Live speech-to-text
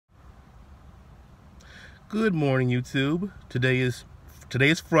Good morning, YouTube. Today is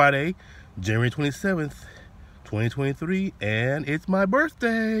Friday, January 27th, 2023, and it's my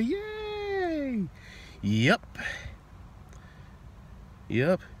birthday. Yay! Yep.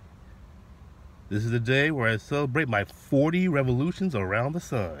 This is the day where I celebrate my 40 revolutions around the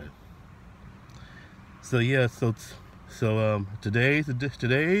sun. So yeah, today's the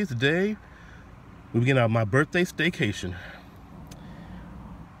day we begin my birthday staycation.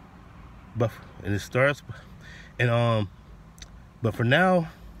 But for now,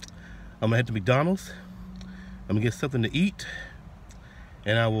 I'm gonna head to McDonald's. I'm gonna get something to eat,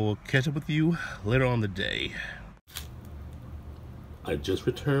 and I will catch up with you later on the day. I just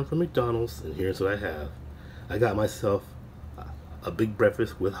returned from McDonald's, and here's what I have. I got myself a big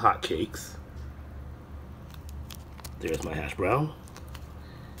breakfast with hotcakes. There's my hash brown,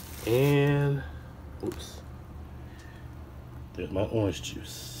 and there's my orange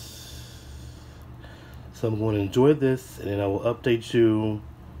juice. So I'm going to enjoy this, and then I will update you,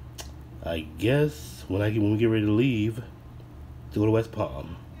 I guess, when we get ready to leave to go to West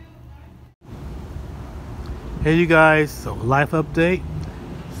Palm. Hey you guys, so life update.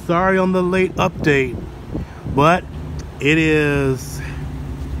 Sorry on the late update, but it is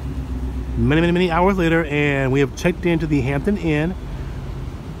many hours later, and we have checked into the Hampton Inn.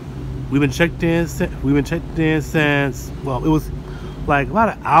 We've been checked in since, well, it was like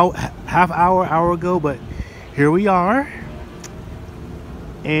about an hour, half hour ago, but here we are.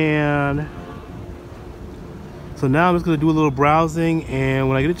 And so now I'm just gonna do a little browsing, and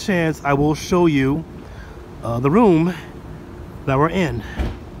when I get a chance, I will show you the room that we're in.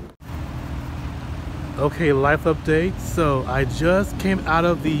 Okay, life update. So I just came out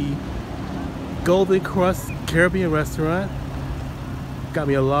of the Golden Crust Caribbean restaurant. Got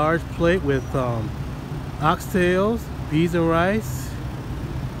me a large plate with oxtails, peas and rice,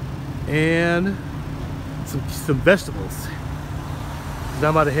 and some vegetables. Now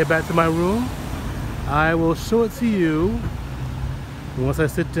I'm about to head back to my room. I will show it to you once I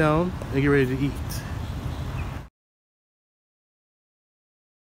sit down and get ready to eat.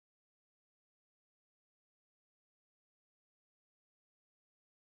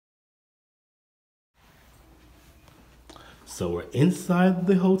 So we're inside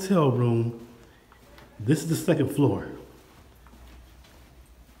the hotel room. This is the second floor.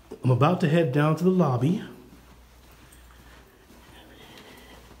 I'm about to head down to the lobby.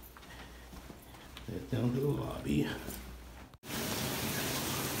 Head down to the lobby.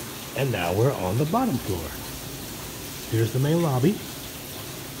 And now we're on the bottom floor. Here's the main lobby.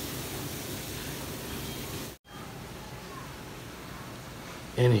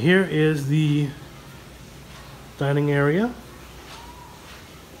 And here is the dining area.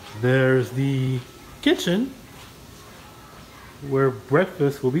 There's the kitchen where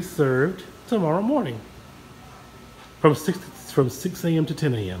breakfast will be served tomorrow morning from 6 a.m. to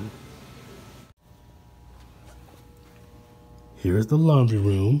 10 a.m. Here's the laundry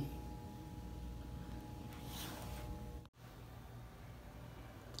room.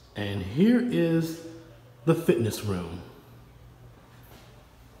 And here is the fitness room.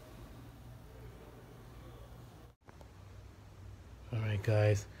 All right,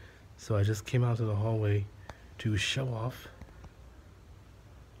 guys. So I just came out to the hallway to show off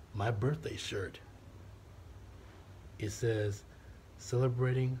my birthday shirt. It says,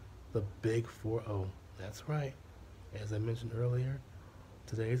 celebrating the big 4-0. That's right. As I mentioned earlier,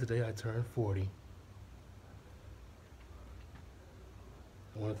 today is the day I turned 40.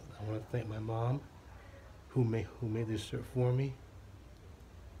 I want to thank my mom who made this shirt for me.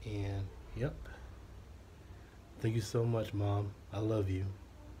 And yep. Thank you so much, Mom. I love you.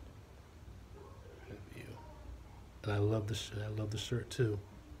 And I love the shirt. I love the shirt too.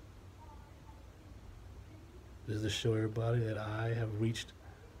 This is to show everybody that I have reached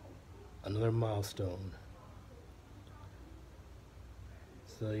another milestone.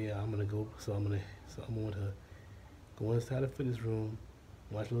 So yeah, I'm going to go inside the fitness room,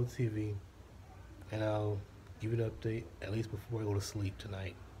 watch a little TV, and I'll give you an update at least before I go to sleep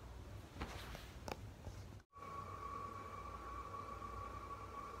tonight.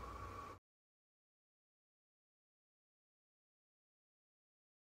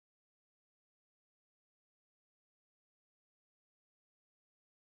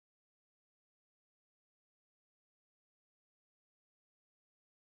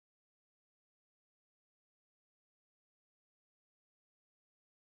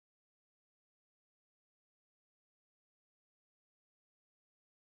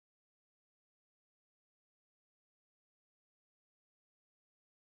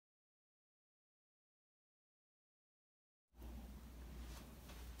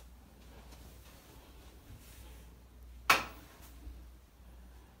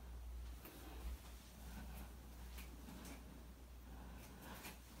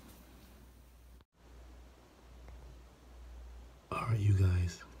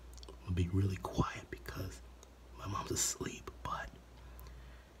 be really quiet because my mom's asleep, but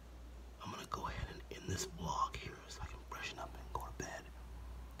I'm gonna go ahead and end this vlog here so I can freshen up and go to bed.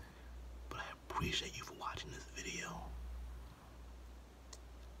 But I appreciate you for watching this video.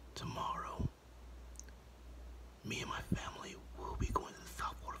 Tomorrow, me and my family will be going to the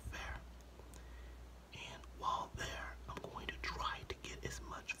South Florida Fair. And while there, I'm going to try to get as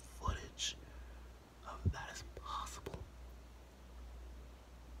much footage of that as possible.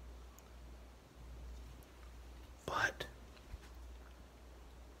 But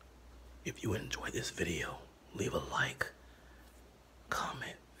if you enjoyed this video, leave a like,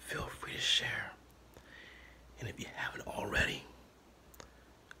 comment, feel free to share. And if you haven't already,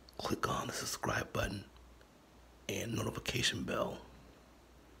 click on the subscribe button and notification bell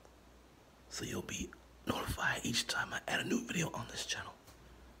so you'll be notified each time I add a new video on this channel.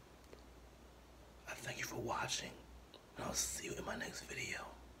 I thank you for watching, and I'll see you in my next video.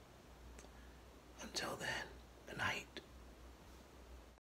 Until then, good night.